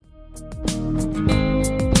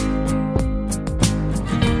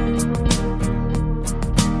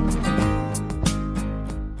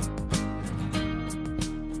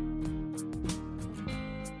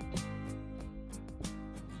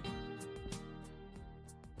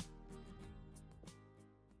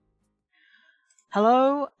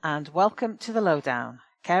Hello and welcome to The Lowdown,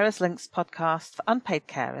 Carers Link's podcast for unpaid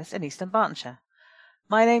carers in East Dunbartonshire.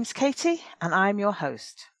 My name's Katie and I'm your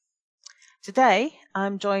host. Today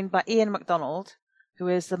I'm joined by Ian MacDonald, who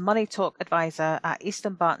is the Money Talk advisor at East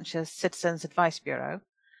Dunbartonshire's Citizens Advice Bureau,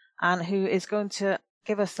 and who is going to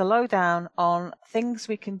give us the lowdown on things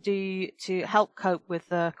we can do to help cope with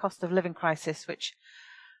the cost of living crisis, which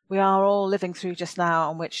we are all living through just now,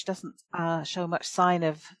 and which doesn't show much sign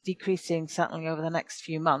of decreasing, certainly over the next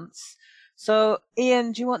few months. So,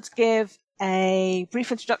 Ian, do you want to give a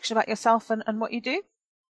brief introduction about yourself and what you do?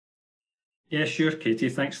 Yeah, sure, Katie.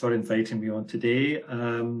 Thanks for inviting me on today.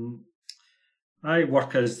 I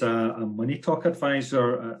work as a Money Talk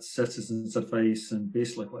advisor at Citizens Advice, and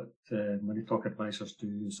basically what Money Talk advisors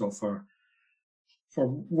do is offer, for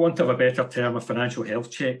want of a better term, a financial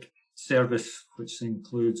health check service, which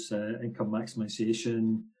includes income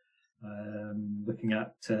maximisation, looking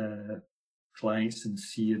at clients and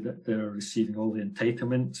see that they're receiving all the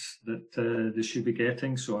entitlements that they should be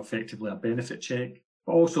getting, so effectively a benefit check.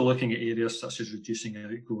 But also looking at areas such as reducing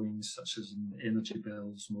outgoings, such as energy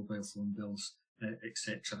bills, mobile phone bills,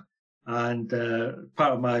 etc. And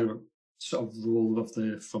part of my sort of role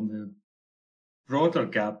from the broader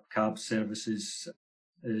CAB services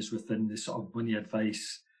is within the sort of money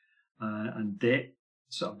advice and debt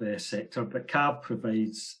sort of sector, but CAB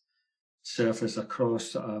provides service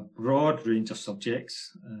across a broad range of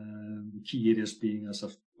subjects, the key areas being, as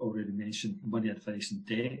I've already mentioned, money advice and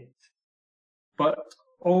debt, but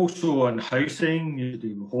also on housing, to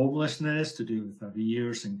do with homelessness, to do with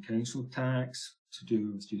arrears and council tax, to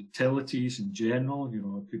do with utilities in general.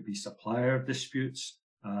 It could be supplier disputes,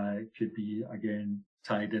 it could be, again,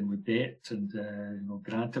 tied in with debt and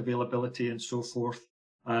grant availability and so forth.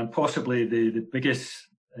 And possibly the biggest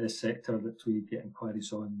sector that we get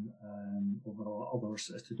inquiries on over all others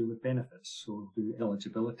is to do with benefits. So do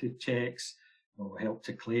eligibility checks, help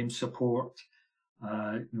to claim support,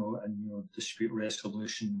 and dispute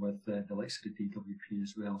resolution with the likes of the DWP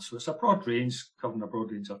as well. So it's a broad range, covering a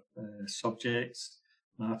broad range of subjects,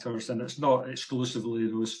 matters, and it's not exclusively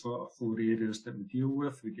those four areas that we deal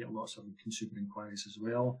with. We get lots of consumer inquiries as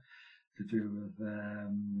well to do with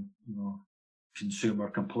consumer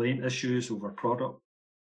complaint issues over product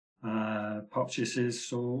purchases.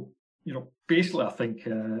 So, basically I think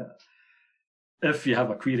if you have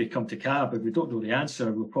a query come to CAB, if we don't know the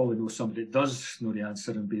answer, we'll probably know somebody that does know the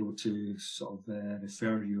answer and be able to sort of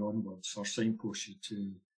refer you onwards or signpost you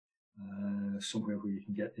to somewhere where you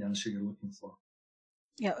can get the answer you're looking for.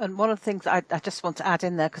 Yeah, and one of the things I just want to add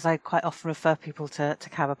in there, because I quite often refer people to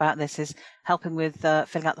CAB about this, is helping with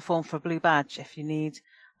filling out the form for a blue badge if you need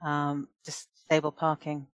disabled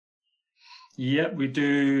parking. Yeah, we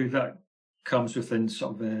do. That comes within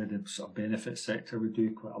sort of the sort of benefit sector. We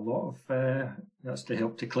do quite a lot of that's the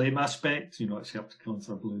help to claim aspect. It's help to claim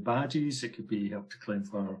for blue badges. It could be help to claim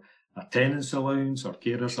for a tenants allowance or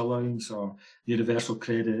carers allowance or universal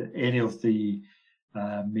credit, any of the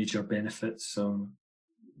major benefits,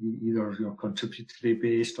 either contributory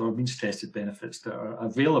based or means tested benefits that are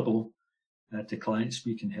available to clients.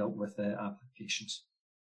 We can help with applications.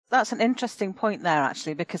 That's an interesting point there,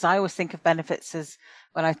 actually, because I always think of benefits as,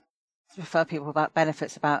 when I refer people about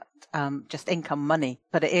benefits, about just income money,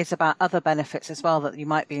 but it is about other benefits as well that you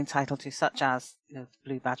might be entitled to, such as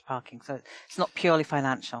blue badge parking. So it's not purely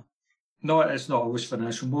financial. No, it's not always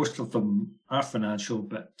financial. Most of them are financial,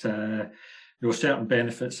 but certain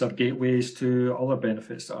benefits are gateways to other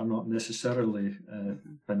benefits that are not necessarily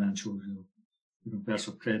financial.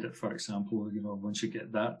 Universal credit, for example, once you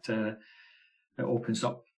get that, it opens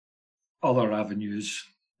up other avenues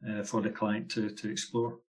for the client to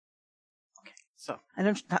explore. Okay, so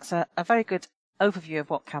that's a very good overview of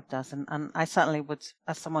what CAB does, and I certainly would,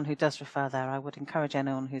 as someone who does refer there, I would encourage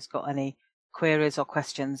anyone who's got any queries or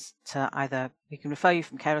questions to either, we can refer you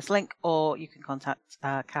from Carers Link or you can contact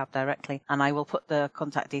CAB directly, and I will put the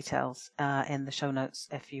contact details in the show notes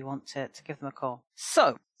if you want to give them a call.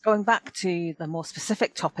 So, going back to the more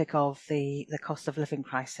specific topic of the cost of living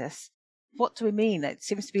crisis, what do we mean? It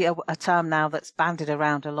seems to be a term now that's bandied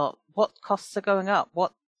around a lot. What costs are going up?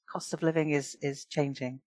 What cost of living is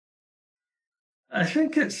changing? I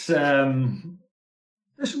think it's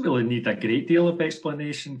doesn't really need a great deal of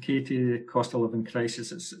explanation, Katie. The cost of living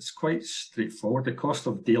crisis, it's quite straightforward. The cost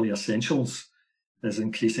of daily essentials is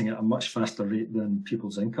increasing at a much faster rate than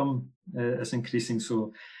people's income is increasing.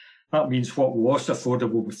 So that means what was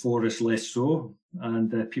affordable before is less so,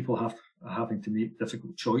 and people are having to make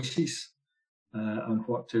difficult choices on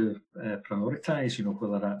what to prioritise.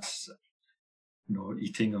 Whether that's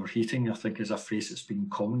eating or heating, I think is a phrase that's been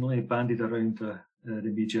commonly bandied around the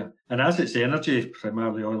media. And as it's energy,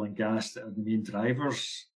 primarily oil and gas, that are the main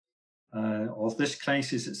drivers of this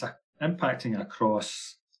crisis, it's impacting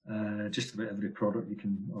across just about every product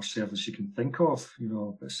or service you can think of.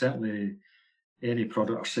 But certainly any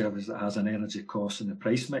product or service that has an energy cost in the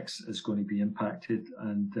price mix is going to be impacted,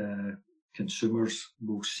 and consumers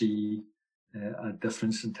will see a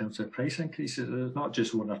difference in terms of price increases. There's not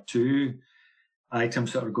just one or two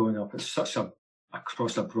items that are going up. It's such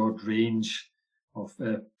across a broad range of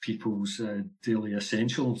people's daily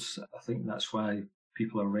essentials. I think that's why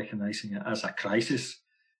people are recognising it as a crisis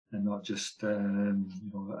and not just a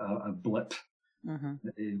blip,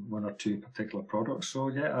 one or two particular products. So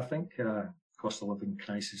yeah, I think cost of living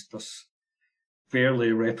crisis does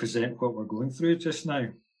fairly represent what we're going through just now.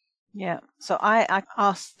 Yeah. So I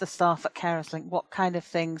asked the staff at Carers Link what kind of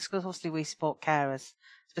things, because obviously we support carers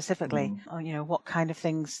specifically, what kind of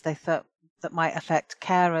things they thought that might affect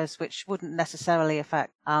carers, which wouldn't necessarily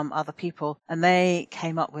affect other people. And they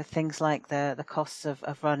came up with things like the costs of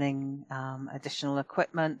running additional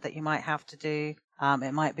equipment that you might have to do.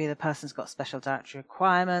 It might be the person's got special dietary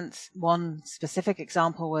requirements. One specific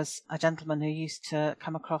example was a gentleman who used to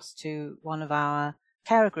come across to one of our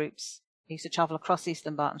carer groups. He used to travel across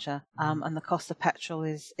Eastern Bartonshire, and the cost of petrol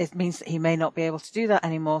means that he may not be able to do that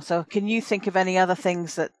anymore. So can you think of any other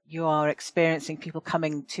things that you are experiencing, people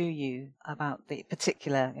coming to you about the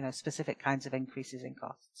particular, specific kinds of increases in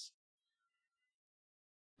costs?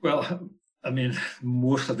 Well, I mean,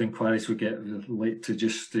 most of the inquiries we get relate to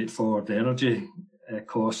just straightforward energy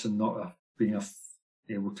costs and not being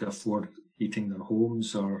able to afford heating their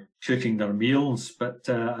homes or cooking their meals. But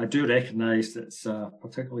I do recognise that it's a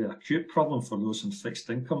particularly acute problem for those on fixed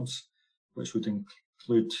incomes, which would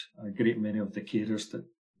include a great many of the carers that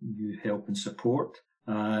you help and support.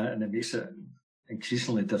 And it makes it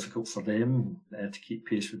increasingly difficult for them to keep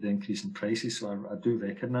pace with the increase in prices. So I do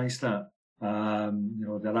recognise that.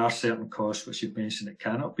 There are certain costs which you've mentioned that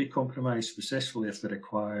cannot be compromised, especially if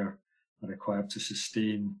are required to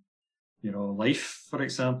sustain life, for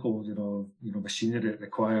example, machinery that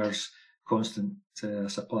requires constant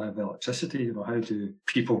supply of electricity. How do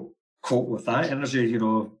people cope with that energy?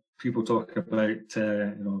 People talk about,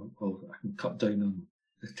 well, I can cut down on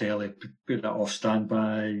the telly, put that off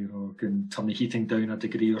standby, can turn the heating down a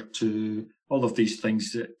degree or two. All of these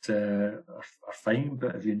things that are fine,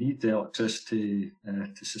 but if you need the electricity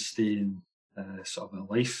to sustain sort of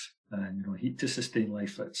a life, and heat to sustain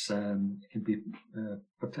life, it can be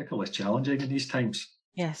particularly challenging in these times.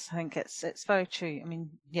 Yes, I think it's very true. I mean,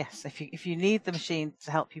 yes, if you need the machine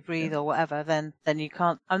to help you breathe or whatever, then you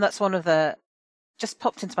can't. And that's one of the just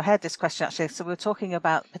popped into my head, this question actually. So we were talking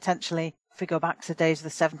about potentially, if we go back to the days of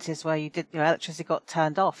the 70s where your electricity got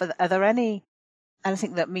turned off. Are there anything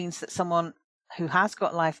that means that someone who has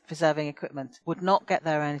got life-preserving equipment would not get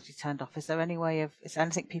their energy turned off? Is there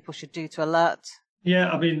anything people should do to alert? Yeah,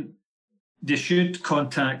 I mean, they should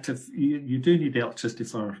contact, if you do need electricity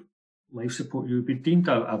for life support, you would be deemed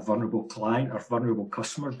a vulnerable client or vulnerable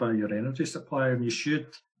customer by your energy supplier, and you should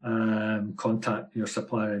contact your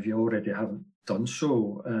supplier if you already haven't done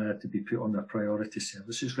so to be put on the priority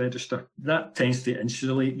services register. That tends to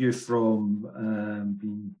insulate you from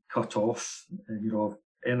being cut off.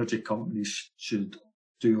 Energy companies should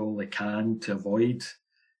do all they can to avoid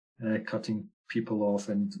cutting people off,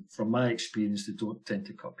 and from my experience, they don't tend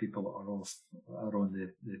to cut people that are on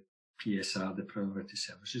the PSR, the Priority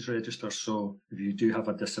Services Register. So if you do have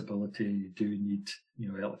a disability, you do need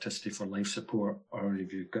electricity for life support, or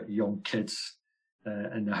if you've got young kids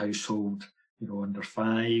in the household, under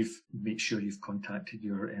 5, make sure you've contacted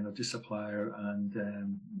your energy supplier and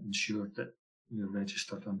ensured that you're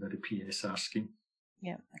registered under the PSR scheme.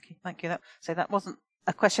 Yeah, okay, thank you. That wasn't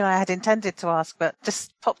a question I had intended to ask, but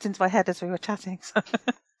just popped into my head as we were chatting.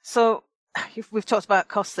 So we've talked about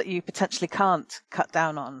costs that you potentially can't cut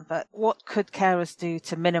down on, but what could carers do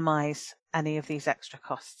to minimise any of these extra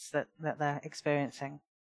costs that they're experiencing?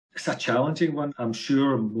 It's a challenging one. I'm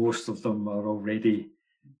sure most of them are already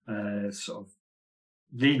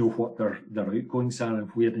they know what their outgoings are and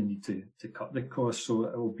where they need to cut the costs. So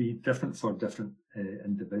it will be different for different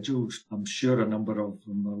individuals. I'm sure a number of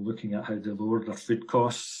them are looking at how to lower their food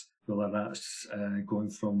costs, whether that's going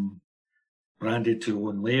from branded to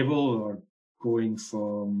own label or going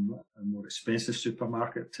from a more expensive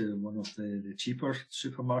supermarket to one of the cheaper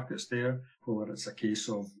supermarkets there, whether it's a case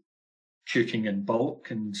of cooking in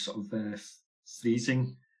bulk and sort of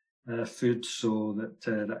freezing food so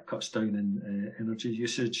that cuts down in energy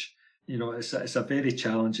usage. It's a very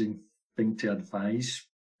challenging thing to advise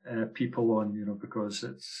people on, because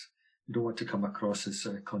you don't want to come across as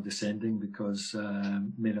condescending, because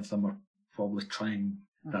many of them are probably trying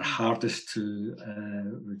their hardest to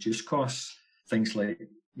reduce costs. Things like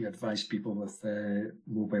you advise people with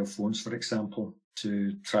mobile phones, for example,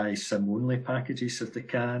 to try SIM-only packages if they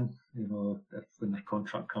can, when their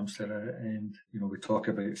contract comes to an end. We talk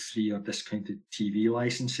about free or discounted TV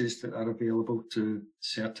licenses that are available to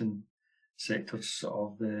certain sectors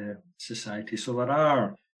of the society. So there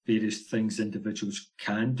are various things individuals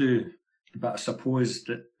can do. But I suppose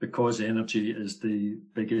that because energy is the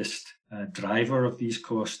biggest driver of these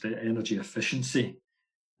costs, the energy efficiency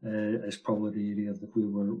is probably the area that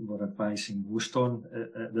we're advising most on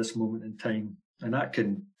at this moment in time. And that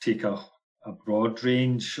can take a broad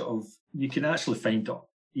range of, you can actually find it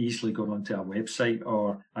easily going onto our website,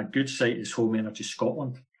 or a good site is Home Energy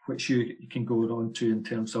Scotland, which you can go on to in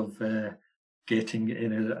terms of getting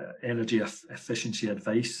energy efficiency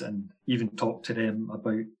advice, and even talk to them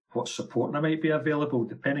about what support there might be available.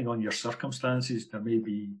 Depending on your circumstances, there may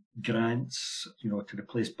be grants, to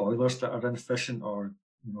replace boilers that are inefficient, or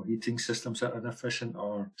heating systems that are inefficient,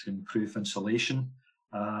 or to improve insulation.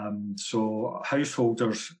 So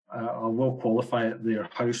householders, I will qualify it, they're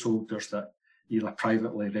householders that either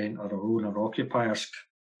privately rent or are owner-occupiers.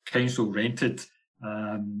 Council rented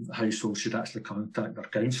households should actually contact their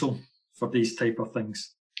council for these type of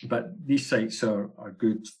things. But these sites are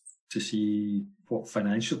good to see what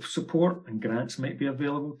financial support and grants might be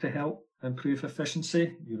available to help improve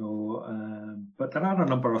efficiency, but there are a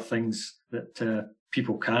number of things that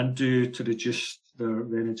people can do to reduce their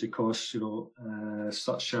energy costs,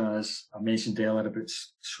 such as I mentioned earlier about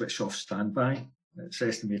switch off standby. It's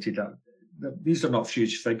estimated that these are not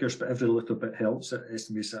huge figures, but every little bit helps. It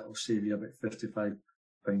estimates that will save you about £55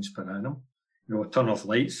 per annum. Turn off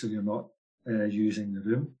lights so you're not using the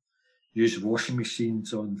room. Use washing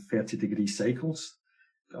machines on 30-degree cycles.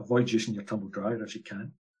 Avoid using your tumble dryer if you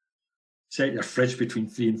can. Set your fridge between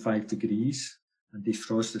 3 and 5 degrees and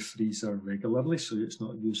defrost the freezer regularly so it's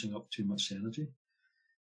not using up too much energy.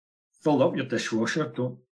 Fill up your dishwasher.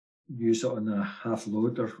 Don't use it on a half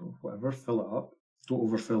load or whatever. Fill it up. Don't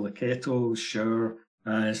overfill the kettle. Shower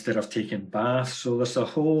instead of taking baths. So there's a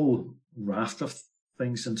whole raft of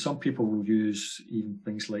things, and some people will use even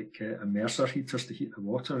things like immerser heaters to heat the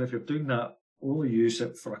water. If you're doing that, only use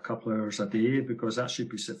it for a couple of hours a day, because that should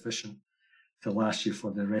be sufficient to last you for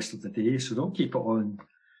the rest of the day. So don't keep it on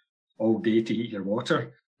all day to heat your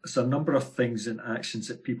water. There's a number of things and actions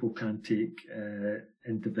that people can take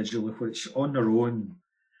individually, which on their own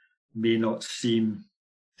may not seem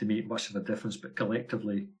to make much of a difference, but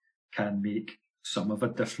collectively can make some of a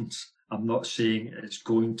difference. I'm not saying it's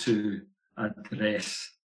going to address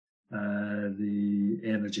the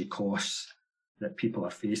energy costs that people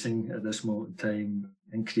are facing at this moment in time.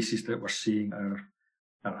 Increases that we're seeing are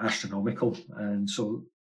astronomical, and so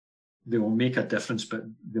they will make a difference, but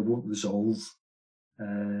they won't resolve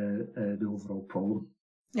the overall problem.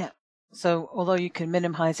 Yeah. So although you can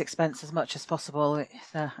minimise expense as much as possible,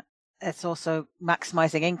 it's also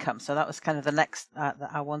maximising income. So that was kind of the next that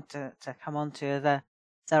I want to come on to.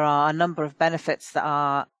 There are a number of benefits that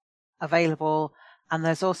are available, and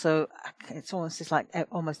there's also, it's like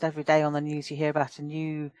almost every day on the news you hear about a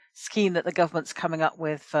new scheme that the government's coming up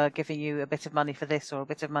with for giving you a bit of money for this or a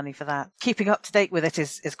bit of money for that. Keeping up to date with it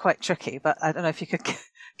is quite tricky, but I don't know if you could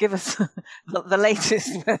give us the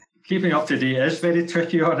latest. Keeping up to date is very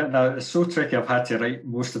tricky on it now. It's so tricky I've had to write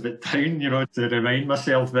most of it down, to remind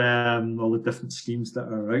myself all the different schemes that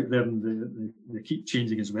are out there, and they keep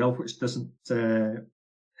changing as well, which doesn't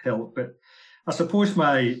help. But I suppose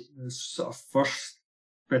my sort of first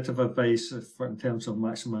bit of advice in terms of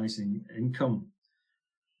maximising income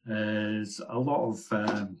is a lot of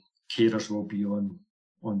carers will be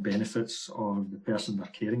on benefits, or the person they're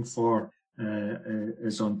caring for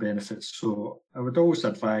is on benefits. So I would always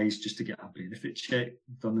advise just to get a benefit check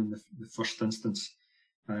done in the first instance,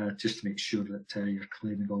 just to make sure that you're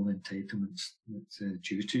claiming all the entitlements that's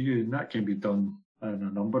due to you. And that can be done in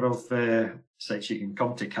a number of sites. You can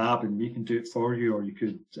come to CAB and we can do it for you, or you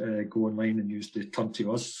could go online and use the Turn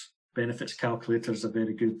to Us benefits calculator. Is a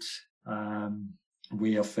very good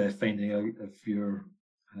way of finding out if you're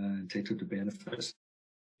entitled to benefits.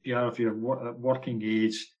 If you're at working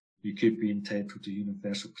age, You could be entitled to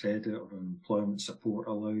universal credit or employment support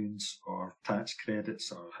allowance or tax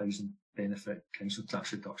credits or housing benefit, council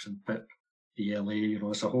tax reduction, PIP, ELA.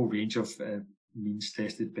 It's a whole range of means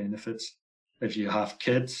tested benefits. If you have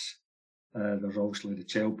kids, there's obviously the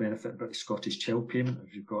child benefit, but the Scottish Child Payment,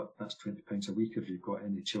 that's £20 a week if you've got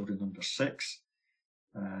any children under 6.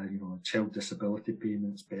 Child disability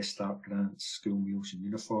payments, Best Start grants, school meals and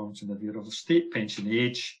uniforms. And if you're of a state pension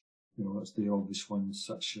age, it's the obvious ones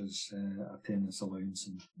such as attendance allowance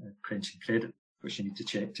and pension credit, which you need to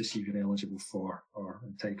check to see if you're eligible for or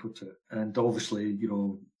entitled to. And obviously,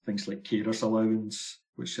 things like carers allowance,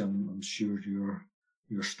 which I'm sure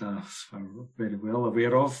your staff are very well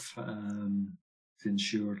aware of, to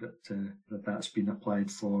ensure that that's been applied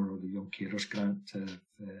for, or the Young Carers Grant,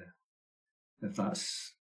 if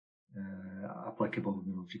that's applicable.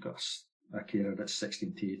 If you've got a carer that's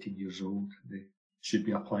 16 to 18 years old, they should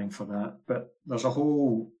be applying for that. But there's a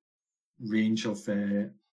whole range of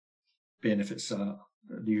benefits,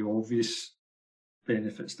 the obvious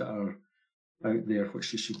benefits that are out there,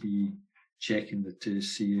 which you should be checking to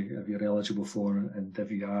see if you're eligible for, and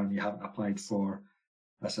if you are and you haven't applied for,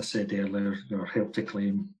 as I said earlier, your Help to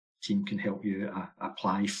Claim team can help you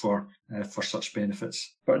apply for such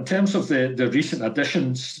benefits. But in terms of the recent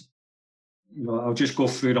additions, I'll just go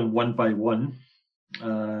through them one by one.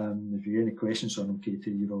 If you have any questions on them,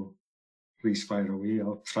 Katie, please fire away.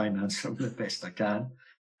 I'll try and answer them the best I can.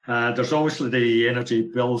 There's obviously the Energy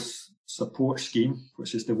Bills Support Scheme,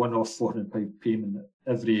 which is the one-off £400 payment that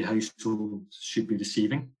every household should be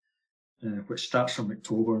receiving, which starts from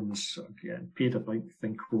October and is getting paid, I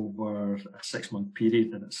think, over a 6-month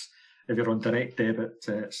period. And if you're on direct debit,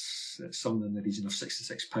 it's something in the region of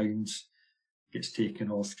 £66 gets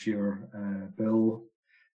taken off your bill.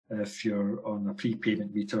 If you're on a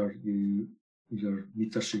prepayment meter, your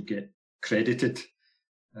meter should get credited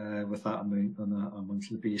with that amount on a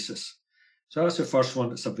monthly basis. So that's the first one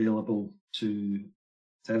that's available to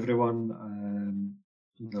everyone.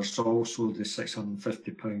 There's also the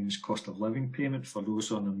 £650 cost of living payment for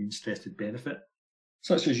those on a means-tested benefit,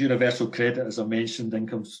 such as universal credit, as I mentioned,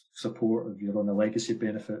 income support if you're on a legacy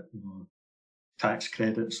benefit, tax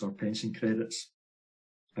credits or pension credits.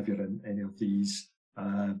 If you're in any of these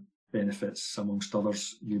benefits, amongst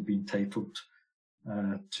others, you'll be entitled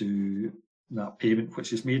to that payment,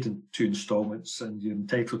 which is made in 2 instalments, and you're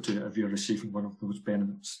entitled to it if you're receiving one of those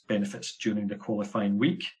benefits during the qualifying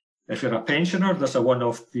week. If you're a pensioner, there's a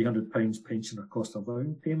one-off £300 pensioner cost of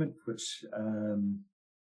living payment, which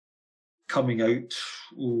coming out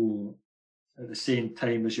at the same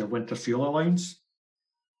time as your winter fuel allowance,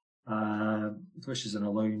 which is an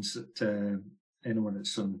allowance that anyone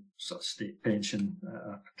that's on sort of state pension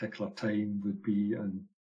at a particular time would be, and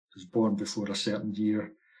was born before a certain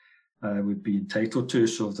year, would be entitled to.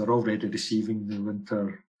 So if they're already receiving the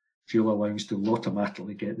winter fuel allowance, they'll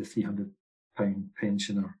automatically get the £300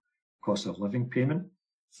 pensioner cost of living payment.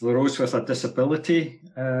 For those with a disability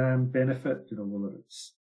benefit, whether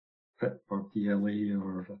it's PIP or DLA,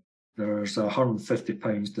 or there's a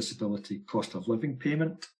 £150 disability cost of living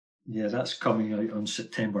payment. Yeah, that's coming out on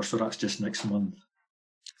September, so that's just next month.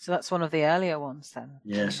 So that's one of the earlier ones then?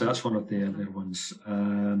 Yeah, so that's one of the earlier ones.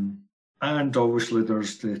 And obviously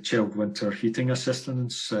there's the child winter heating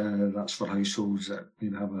assistance. That's for households that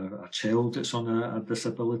have a child that's on a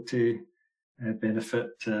disability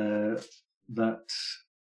benefit. That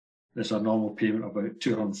there's a normal payment of about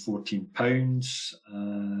 £214,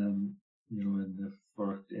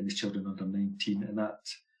 for any children under 19, and that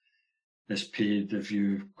is paid if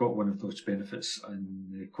you've got one of those benefits in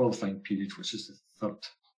the qualifying period, which is the 3rd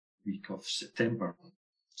week of September.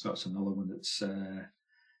 So that's another one that's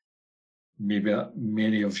maybe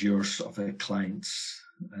many of your sort of clients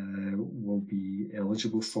will be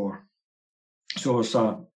eligible for. So it's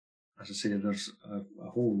as I say, there's a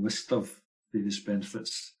whole list of various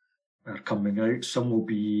benefits are coming out.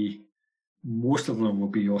 Most of them will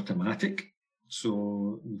be automatic,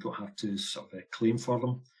 so you don't have to sort of claim for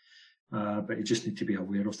them. But you just need to be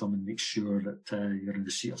aware of them and make sure that you're in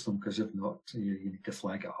receipt of them, because if not, you need to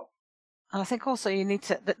flag it up. And I think also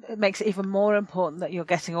it makes it even more important that you're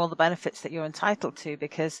getting all the benefits that you're entitled to,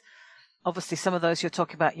 because obviously some of those you're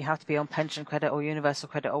talking about, you have to be on pension credit or universal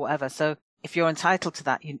credit or whatever. So if you're entitled to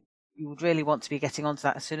that, you would really want to be getting onto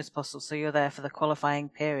that as soon as possible, so you're there for the qualifying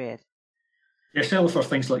period. Yeah, certainly for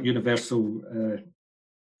things like universal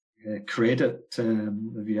credit,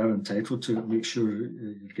 if you are entitled to it, make sure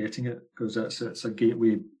you're getting it, because it's a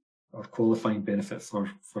gateway or qualifying benefit for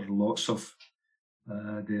lots of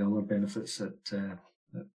the other benefits that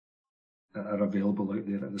are available out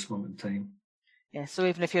there at this moment in time. Yeah, so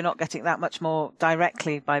even if you're not getting that much more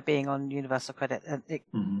directly by being on universal credit,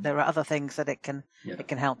 there are other things that it can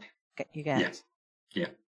help you get. Yeah.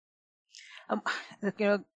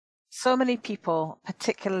 So many people,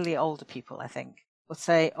 particularly older people, I think, would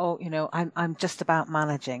say, "Oh, I'm just about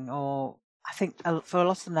managing," or I think for a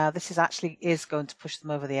lot of them now, this is going to push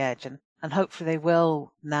them over the edge, and hopefully they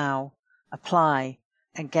will now apply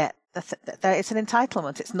and get it's an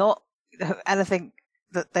entitlement. It's not anything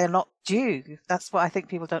that they're not due. That's what I think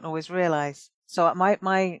people don't always realise. So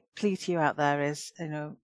my plea to you out there is,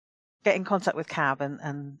 get in contact with CAB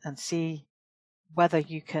and see whether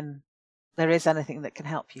there is anything that can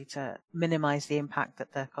help you to minimise the impact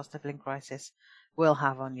that the cost of living crisis will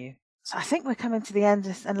have on you. So I think we're coming to the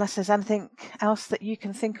end, unless there's anything else that you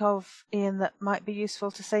can think of, Ian, that might be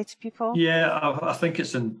useful to say to people. Yeah, I think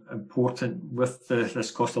it's important with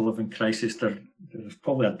this cost of living crisis. There's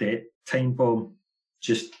probably a debt time bomb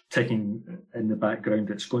just ticking in the background.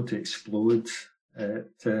 It's going to explode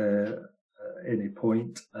at any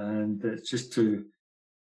point, and it's just to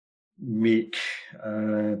make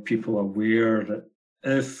people aware that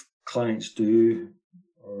if clients do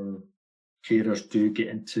or carers do get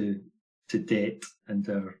into debt and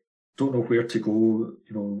don't know where to go,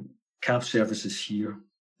 CAB services here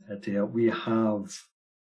to help. We have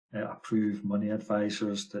approved money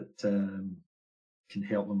advisors that can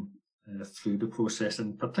help them through the process,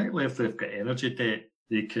 and particularly if they've got energy debt,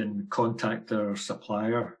 they can contact their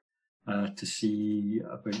supplier to see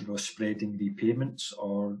about spreading repayments,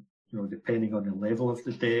 or depending on the level of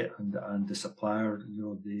the debt and the supplier,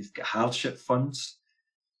 they've got hardship funds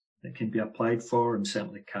that can be applied for, and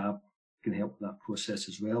certainly CAB can help with that process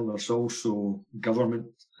as well. There's also government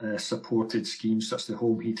supported schemes such as the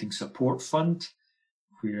Home Heating Support Fund,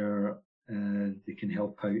 where they can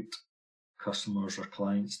help out customers or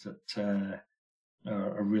clients that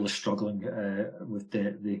are really struggling with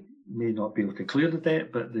debt. They may not be able to clear the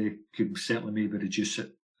debt, but they could certainly maybe reduce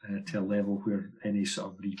it to a level where any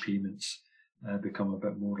sort of repayments become a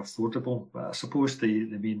bit more affordable. But I suppose the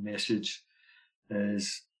main message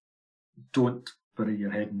is, don't bury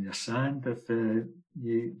your head in the sand. If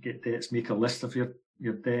you get debts, make a list of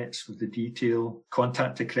your debts with the detail.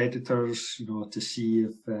 Contact the creditors, to see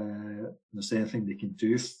if there's anything they can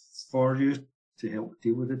do for you to help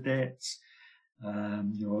deal with the debts.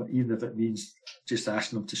 Even if it means just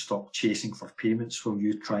asking them to stop chasing for payments while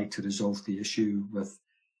you try to resolve the issue with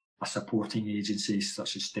a supporting agency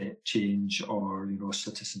such as Debt Change or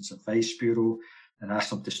Citizens Advice Bureau, and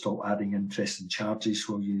ask them to stop adding interest and charges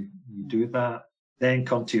while you do that. Then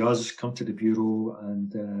come to us, come to the Bureau,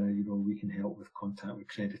 and we can help with contact with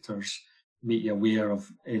creditors, make you aware of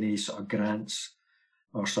any sort of grants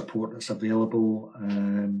or support that's available,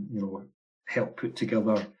 help put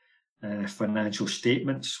together financial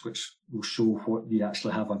statements which will show what you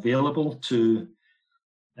actually have available to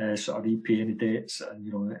sort of repay any debts,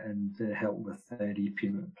 and help with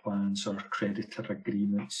repayment plans or creditor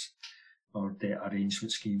agreements or debt arrangement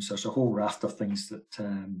schemes. There's a whole raft of things that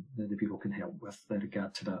the Bureau can help with in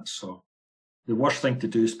regard to that. So the worst thing to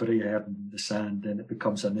do is bury your head in the sand, and it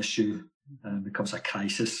becomes an issue and becomes a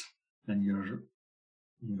crisis, and you're,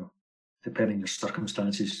 depending on your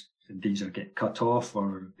circumstances, in danger of getting cut off,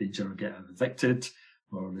 or danger of getting evicted,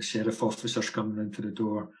 or the sheriff officers coming round to the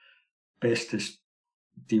door. Best is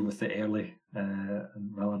deal with it early, and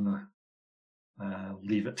rather than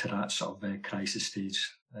leave it to that sort of crisis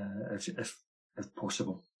stage, if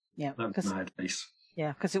possible. Yeah, that would be my advice.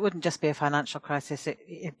 Yeah, because it wouldn't just be a financial crisis.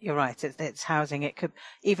 You're right. It's housing. It could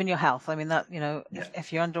even your health. I mean, that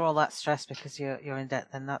if you're under all that stress because you're in debt,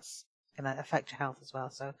 then that's going to affect your health as well.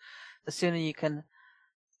 So the sooner you can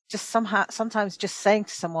just sometimes just saying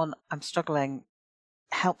to someone, "I'm struggling,"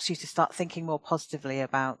 helps you to start thinking more positively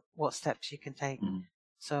about what steps you can take. Mm.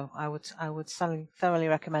 So I would thoroughly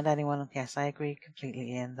recommend anyone. Yes, I agree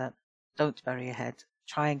completely, Ian, that don't bury your head.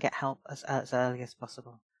 Try and get help as early as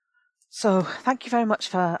possible. So thank you very much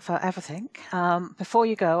for everything. Before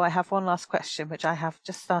you go, I have one last question, which I have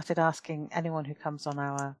just started asking anyone who comes on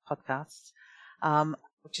our podcasts,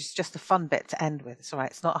 which is just a fun bit to end with. It's all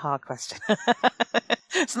right. It's not a hard question.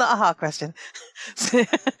 It's not a hard question.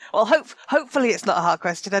 Well, hopefully it's not a hard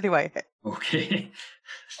question anyway. Okay.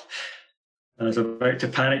 I was about to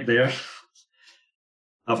panic there.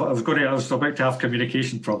 I was about to have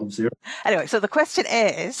communication problems there. Anyway, so the question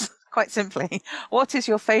is, quite simply, what is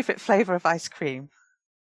your favourite flavour of ice cream?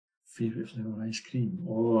 Favourite flavour of ice cream?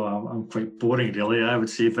 Oh, I'm quite boring, really. I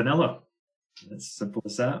would say vanilla. It's simple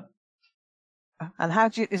as that. And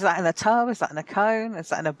is that in a tub? Is that in a cone? Is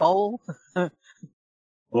that in a bowl?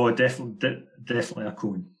 Oh, definitely a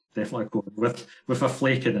cone. Definitely a cone with a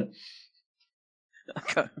flake in it.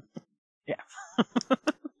 Okay. Yeah.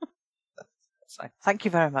 So, thank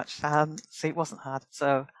you very much. See, it wasn't hard.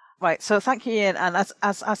 So, right. So, thank you, Ian. And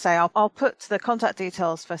as I say, I'll put the contact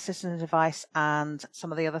details for Citizens Advice and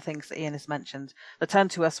some of the other things that Ian has mentioned. The Turn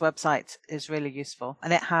to Us website is really useful,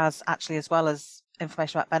 and it has actually, as well as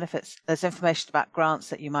information about benefits, there's information about grants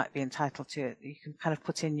that you might be entitled to. You can kind of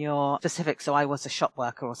put in your specifics. So I was a shop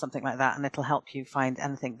worker or something like that, and it'll help you find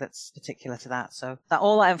anything that's particular to that. So that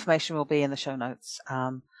all that information will be in the show notes.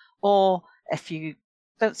 Or if you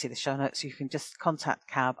don't see the show notes, you can just contact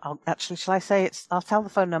CAB. I'll tell the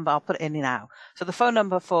phone number. I'll put it in now. So the phone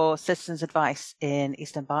number for Citizens Advice in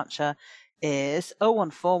Eastern Berkshire is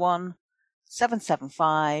 0141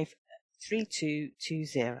 775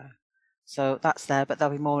 3220. So that's there, but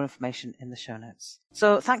there'll be more information in the show notes.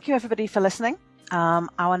 So thank you, everybody, for listening.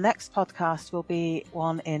 Our next podcast will be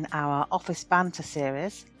one in our Office Banter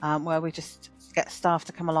series, where we just get staff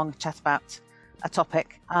to come along and chat about a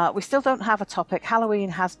topic. We still don't have a topic. Halloween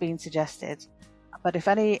has been suggested, but if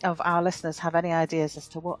any of our listeners have any ideas as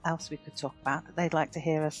to what else we could talk about that they'd like to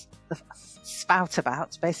hear us spout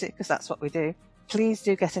about, basically, because that's what we do, please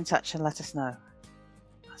do get in touch and let us know.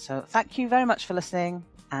 So thank you very much for listening,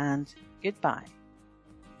 and goodbye.